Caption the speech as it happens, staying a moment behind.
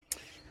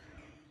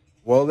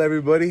Well,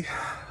 everybody,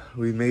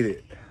 we made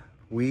it.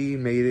 We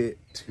made it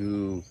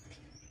to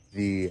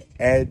the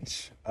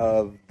edge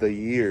of the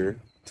year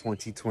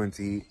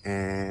 2020,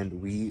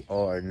 and we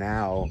are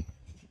now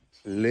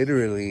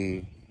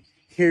literally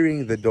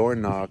hearing the door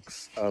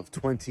knocks of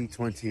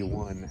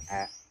 2021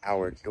 at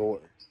our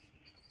door.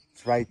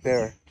 It's right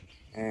there,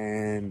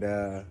 and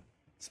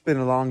it's been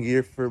a long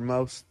year for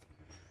most.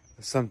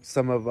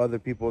 Some of other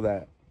people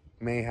that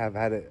may have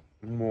had it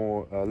a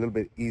little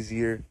bit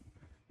easier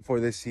for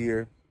this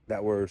year,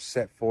 that were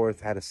set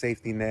forth, had a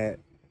safety net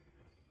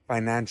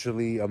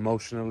financially,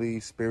 emotionally,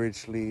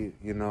 spiritually.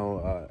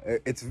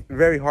 It's a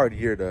very hard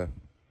year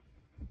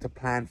to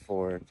plan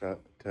for,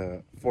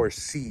 to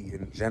foresee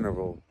in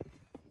general,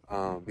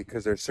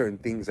 because there's certain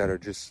things that are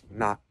just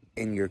not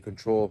in your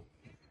control,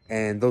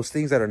 and those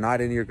things that are not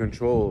in your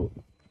control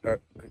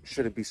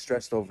shouldn't be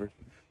stressed over.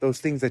 Those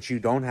things that you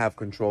don't have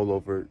control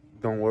over,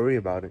 don't worry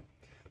about it.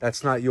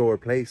 That's not your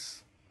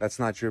place. That's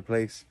not your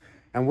place.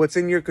 And what's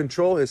in your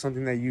control is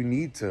something that you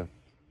need to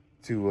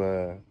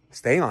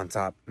stay on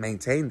top,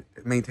 maintain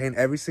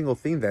every single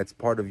thing that's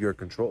part of your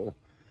control.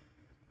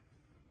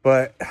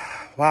 But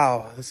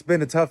wow, it's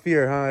been a tough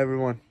year, huh,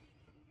 everyone?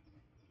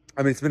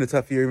 I mean, it's been a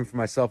tough year even for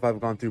myself. I've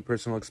gone through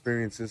personal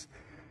experiences,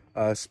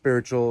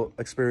 spiritual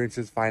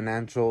experiences,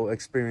 financial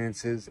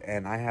experiences,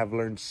 and I have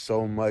learned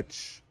so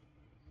much.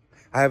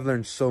 And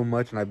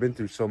I've been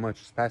through so much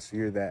this past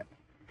year that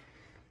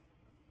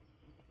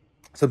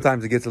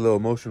sometimes it gets a little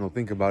emotional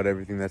thinking about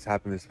everything that's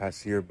happened this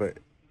past year. But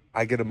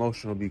I get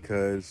emotional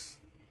because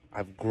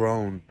I've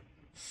grown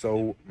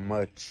so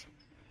much.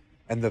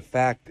 And the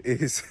fact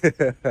is,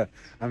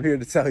 I'm here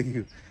to tell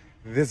you,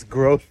 this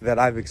growth that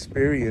I've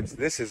experienced,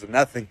 this is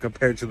nothing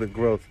compared to the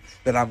growth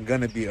that I'm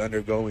going to be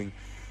undergoing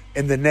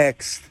in the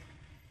next,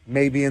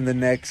 maybe in the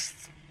next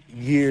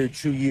year,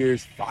 2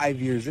 years, 5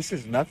 years. This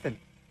is nothing.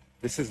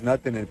 This is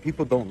nothing. And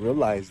people don't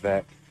realize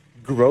that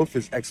growth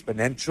is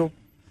exponential.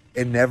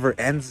 It never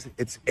ends.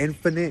 It's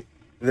infinite.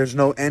 There's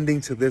no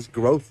ending to this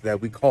growth that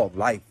we call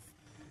life.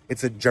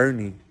 It's a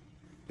journey.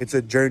 It's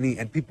a journey.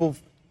 And people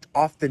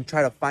often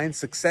try to find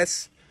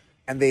success,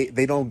 and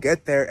they don't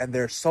get there, and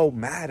they're so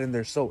mad and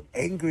they're so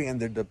angry and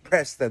they're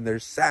depressed and they're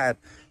sad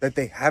that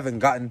they haven't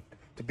gotten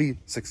to be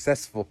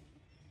successful.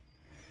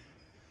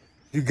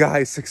 You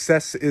guys,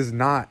 success is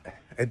not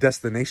a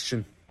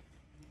destination.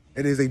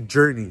 It is a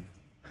journey.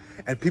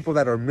 And people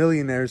that are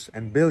millionaires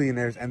and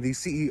billionaires and these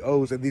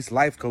CEOs and these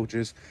life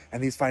coaches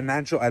and these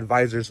financial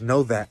advisors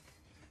know that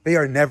they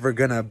are never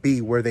going to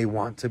be where they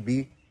want to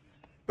be,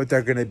 but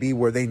they're going to be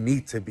where they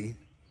need to be,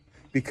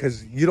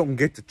 because you don't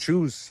get to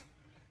choose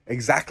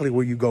exactly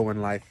where you go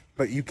in life,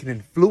 but you can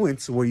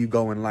influence where you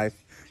go in life.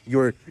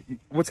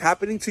 What's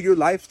happening to your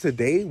life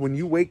today when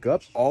you wake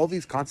up, all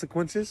these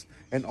consequences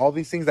and all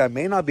these things that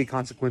may not be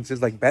consequences,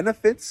 like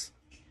benefits,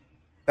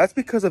 that's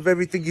because of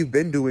everything you've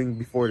been doing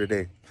before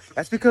today.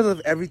 That's because of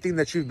everything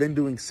that you've been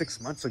doing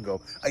 6 months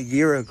ago, a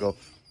year ago.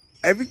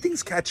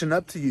 Everything's catching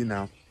up to you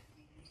now.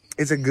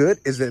 Is it good?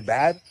 Is it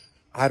bad?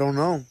 I don't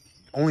know.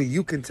 Only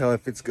you can tell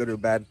if it's good or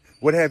bad.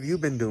 What have you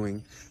been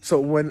doing? So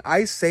when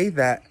I say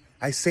that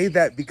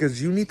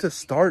because you need to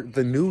start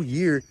the new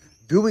year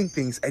doing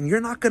things, and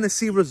you're not going to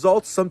see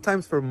results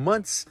sometimes for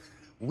months,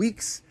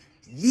 weeks,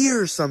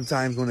 years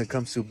sometimes when it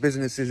comes to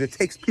businesses. It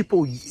takes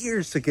people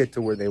years to get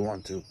to where they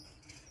want to.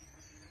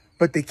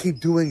 But they keep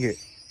doing it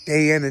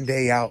day in and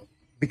day out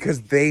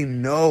because they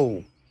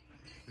know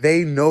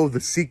the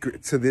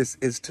secret to this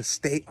is to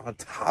stay on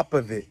top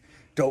of it.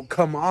 Don't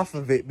come off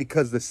of it,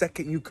 because the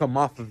second you come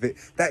off of it,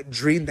 that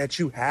dream that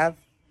you have,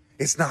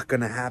 it's not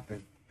going to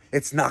happen.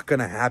 It's not going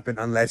to happen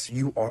unless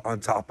you are on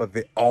top of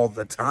it all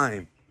the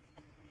time.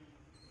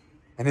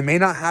 And it may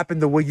not happen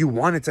the way you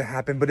want it to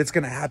happen, but it's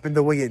going to happen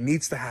the way it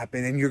needs to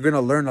happen. And you're going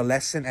to learn a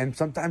lesson. And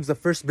sometimes the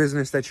first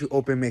business that you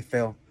open may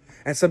fail.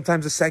 And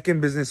sometimes the second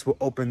business will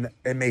open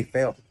and may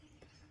fail.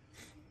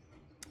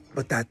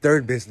 But that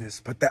third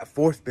business, but that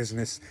fourth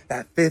business,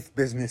 that fifth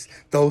business,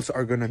 those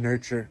are going to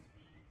nurture.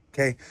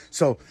 Okay?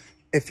 So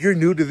if you're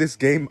new to this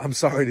game, I'm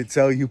sorry to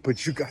tell you,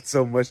 but you got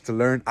so much to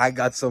learn. I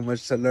got so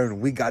much to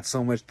learn. We got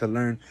so much to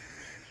learn.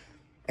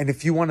 And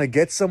if you want to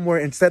get somewhere,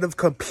 instead of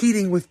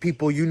competing with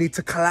people, you need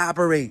to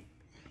collaborate,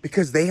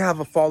 because they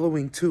have a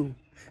following too.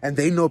 And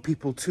they know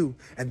people too.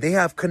 And they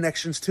have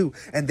connections too.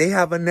 And they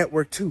have a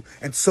network too.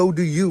 And so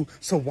do you.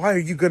 So why are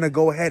you going to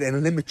go ahead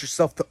and limit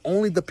yourself to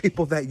only the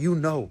people that you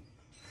know?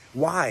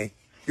 Why?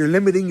 You're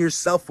limiting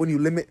yourself when you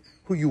limit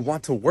who you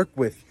want to work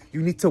with.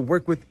 You need to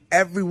work with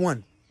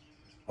everyone.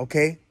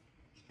 Okay?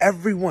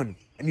 Everyone.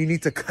 And you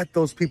need to cut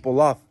those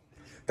people off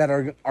that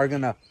are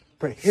going to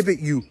prohibit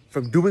you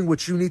from doing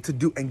what you need to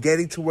do and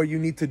getting to where you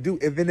need to do,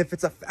 even if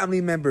it's a family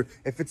member,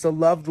 if it's a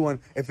loved one,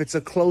 if it's a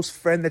close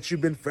friend that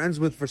you've been friends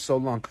with for so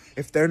long.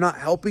 If they're not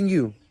helping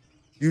you,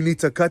 you need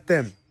to cut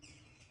them.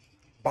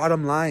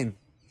 Bottom line.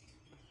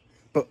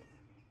 But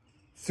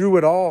through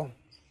it all,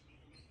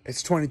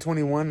 it's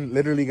 2021,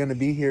 literally going to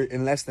be here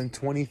in less than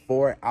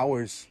 24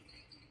 hours.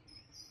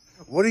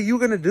 What are you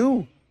going to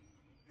do?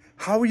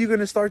 How are you going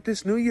to start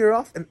this new year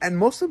off? And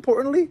most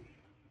importantly,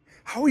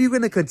 How are you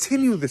going to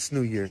continue this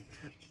new year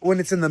when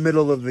it's in the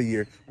middle of the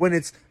year? When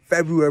it's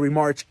February,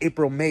 March,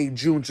 April, May,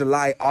 June,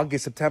 July,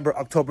 August, September,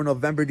 October,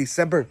 November,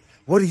 December.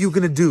 What are you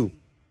going to do?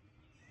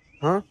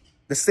 Huh?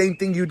 The same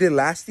thing you did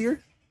last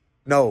year?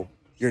 No,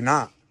 you're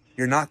not.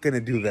 You're not going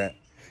to do that.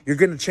 You're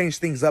going to change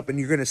things up and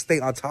you're going to stay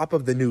on top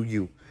of the new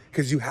you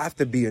because you have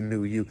to be a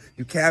new you.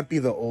 You can't be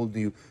the old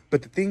you.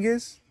 But the thing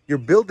is, you're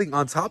building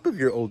on top of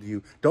your old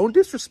you. Don't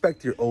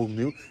disrespect your old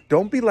you.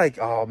 Don't be like,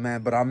 oh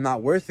man, but I'm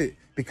not worth it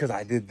because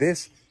I did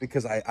this,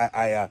 because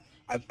I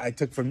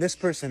took from this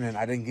person and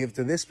I didn't give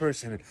to this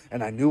person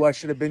and I knew I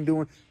should have been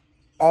doing.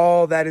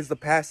 All that is the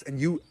past, and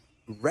you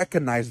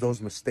recognize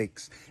those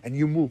mistakes and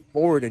you move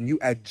forward and you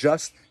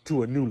adjust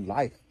to a new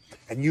life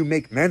and you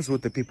make amends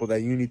with the people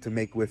that you need to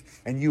make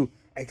with, and you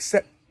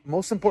accept,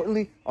 most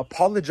importantly,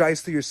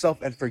 apologize to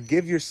yourself and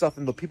forgive yourself.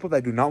 And the people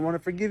that do not want to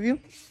forgive you,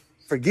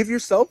 forgive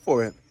yourself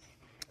for it.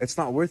 It's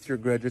not worth your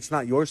grudge. It's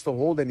not yours to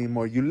hold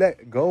anymore. You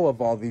let go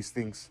of all these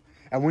things.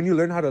 And when you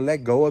learn how to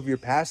let go of your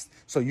past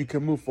so you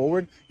can move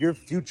forward, your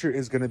future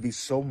is going to be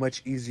so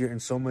much easier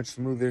and so much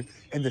smoother,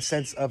 in the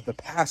sense of the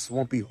past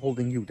won't be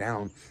holding you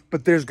down.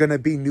 But there's going to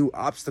be new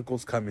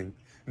obstacles coming.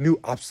 New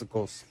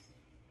obstacles.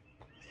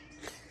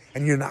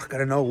 And you're not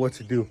going to know what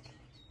to do.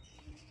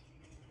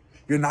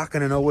 You're not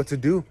going to know what to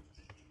do.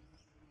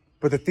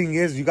 But the thing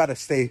is, you got to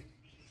stay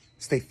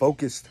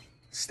focused.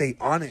 Stay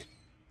on it.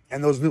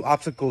 And those new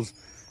obstacles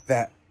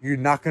that you're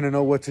not going to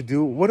know what to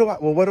do. What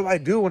do I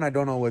do when I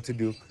don't know what to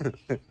do?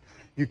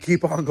 You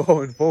keep on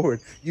going forward.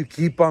 You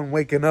keep on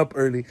waking up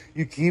early.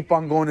 You keep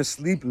on going to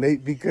sleep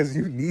late because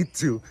you need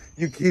to.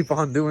 You keep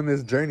on doing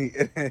this journey.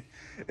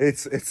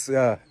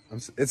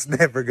 It's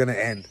never going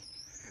to end.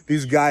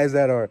 These guys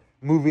that are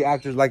movie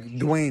actors like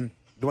Dwayne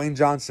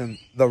Johnson,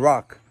 The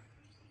Rock.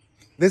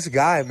 This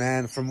guy,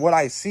 man, from what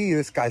I see,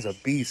 this guy's a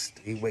beast.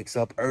 He wakes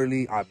up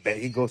early. I bet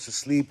he goes to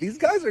sleep. These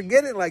guys are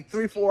getting like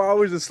 3-4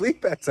 hours of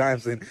sleep at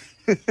times. And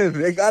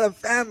they got a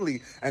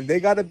family. And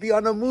they got to be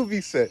on a movie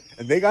set.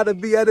 And they got to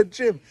be at a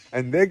gym.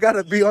 And they got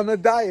to be on a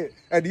diet.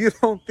 And you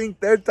don't think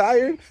they're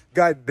tired?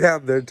 God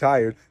damn, they're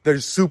tired.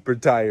 They're super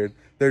tired.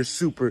 They're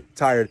super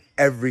tired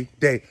every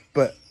day.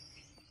 But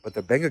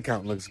their bank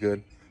account looks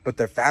good. But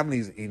their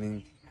family's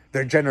eating.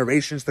 Their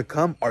generations to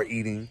come are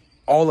eating.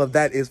 All of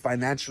that is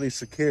financially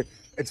secure.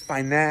 It's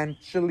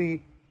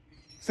financially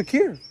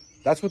secure.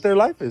 That's what their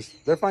life is.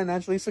 They're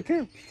financially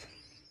secure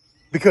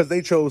because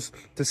they chose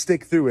to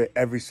stick through it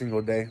every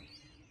single day.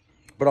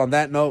 But on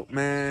that note,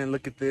 man,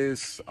 look at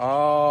this.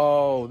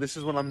 Oh, this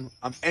is when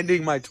I'm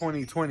ending my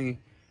 2020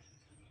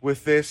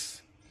 with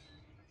this.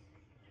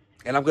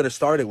 And I'm going to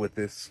start it with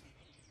this.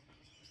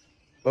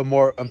 But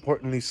more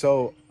importantly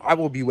so, I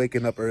will be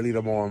waking up early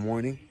tomorrow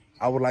morning.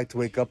 I would like to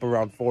wake up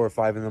around 4 or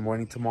 5 in the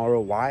morning tomorrow.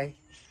 Why?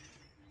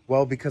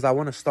 Well, because I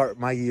want to start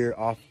my year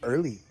off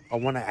early. I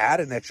want to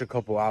add an extra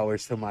couple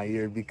hours to my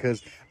year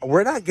because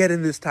we're not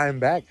getting this time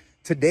back.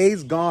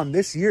 Today's gone.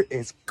 This year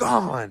is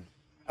gone.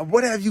 And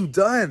what have you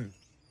done?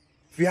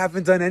 If you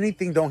haven't done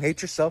anything, don't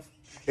hate yourself.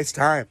 It's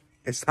time.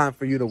 It's time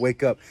for you to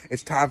wake up.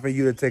 It's time for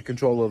you to take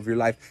control of your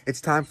life. It's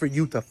time for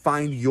you to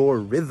find your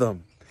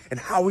rhythm. And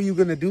how are you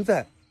going to do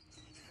that?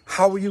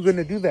 How are you going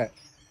to do that?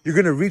 You're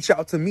going to reach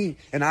out to me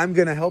and I'm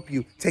going to help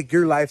you take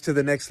your life to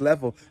the next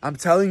level. I'm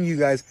telling you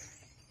guys,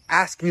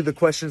 ask me the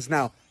questions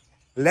now.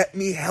 Let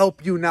me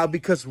help you now,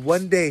 because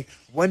one day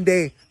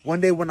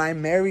when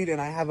I'm married and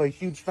I have a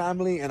huge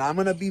family and I'm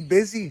going to be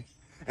busy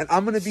and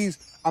I'm going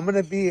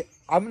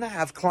to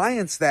have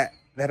clients that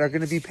are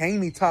going to be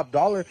paying me top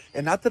dollar.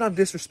 And not that I'm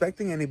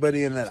disrespecting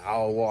anybody and that,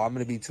 oh, well, I'm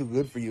going to be too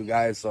good for you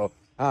guys. So,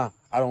 I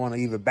don't want to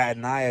even bat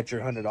an eye at your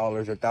 $100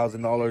 or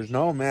 $1,000.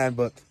 No, man,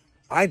 but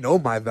I know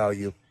my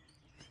value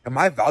and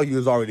my value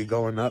is already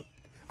going up.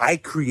 I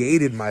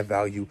created my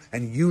value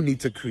and you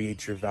need to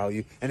create your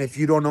value. And if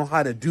you don't know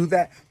how to do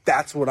that,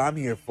 that's what I'm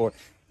here for.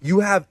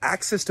 You have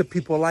access to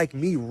people like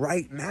me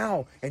right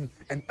now. And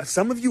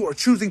some of you are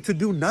choosing to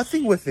do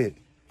nothing with it.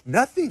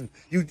 Nothing.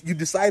 You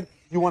decide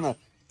you want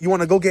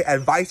to go get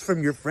advice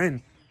from your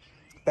friend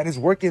that is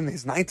working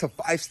his 9 to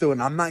 5 still.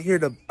 And I'm not here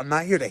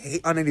to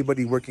hate on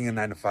anybody working a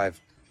 9 to 5.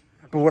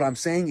 But what I'm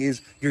saying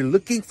is you're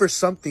looking for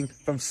something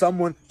from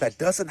someone that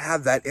doesn't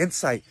have that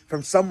insight,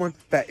 from someone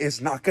that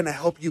is not going to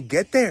help you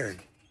get there.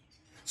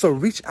 So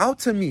reach out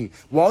to me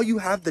while you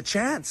have the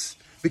chance,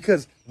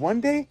 because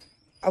one day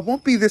I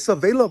won't be this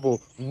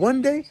available.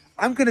 One day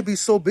I'm going to be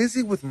so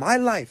busy with my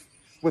life,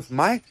 with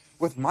my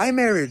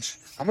marriage.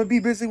 I'm going to be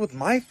busy with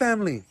my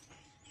family.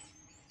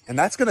 And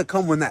that's going to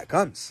come when that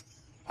comes.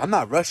 I'm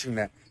not rushing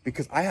that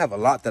because I have a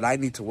lot that I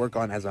need to work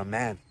on as a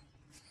man.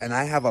 And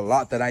I have a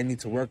lot that I need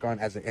to work on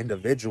as an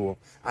individual.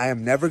 I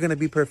am never going to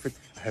be perfect.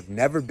 I have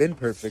never been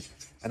perfect.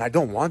 And I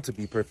don't want to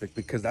be perfect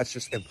because that's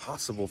just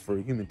impossible for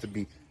a human to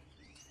be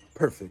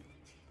perfect.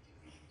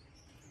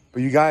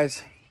 But you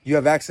guys, you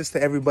have access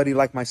to everybody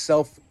like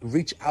myself.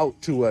 Reach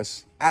out to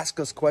us.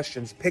 Ask us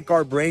questions. Pick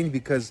our brain,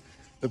 because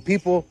the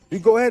people, you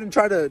go ahead and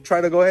try to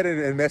go ahead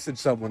and message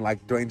someone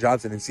like Dwayne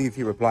Johnson and see if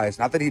he replies.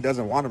 Not that he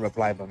doesn't want to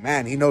reply, but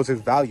man, he knows his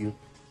value.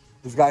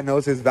 This guy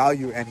knows his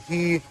value, and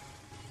he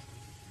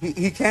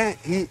He can't.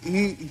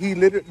 He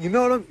literally. You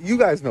know what you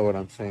guys know what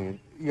I'm saying.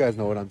 You guys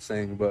know what I'm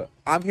saying. But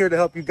I'm here to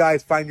help you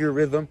guys find your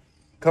rhythm.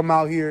 Come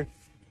out here,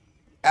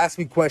 ask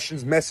me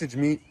questions, message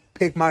me,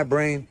 pick my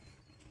brain.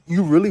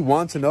 You really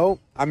want to know?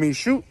 I mean,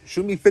 shoot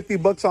me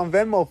 $50 on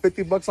Venmo,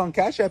 $50 on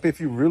Cash App if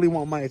you really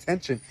want my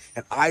attention,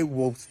 and I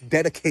will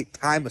dedicate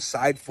time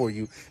aside for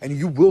you, and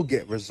you will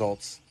get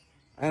results.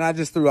 And I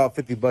just threw out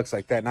 $50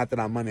 like that. Not that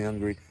I'm money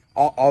hungry.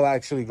 I'll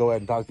actually go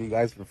ahead and talk to you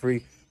guys for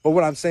free. But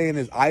what I'm saying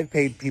is, I've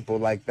paid people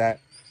like that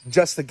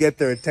just to get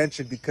their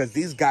attention because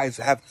these guys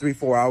have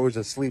 3-4 hours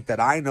of sleep that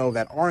I know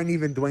that aren't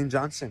even Dwayne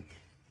Johnson.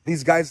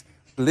 These guys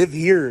live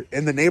here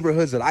in the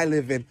neighborhoods that I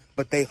live in,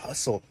 but they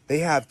hustle. They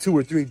have 2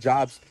 or 3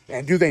 jobs.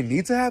 And do they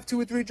need to have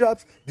 2 or 3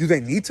 jobs? Do they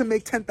need to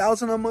make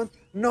 $10,000 a month?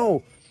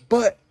 No,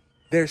 but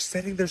they're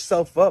setting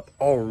themselves up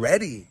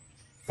already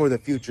for the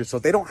future. So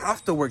they don't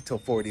have to work till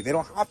 40. They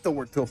don't have to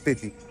work till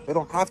 50. They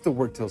don't have to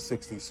work till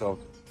 60. So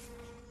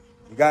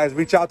you guys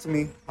reach out to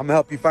me. I'm going to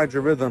help you find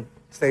your rhythm.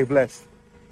 Stay blessed.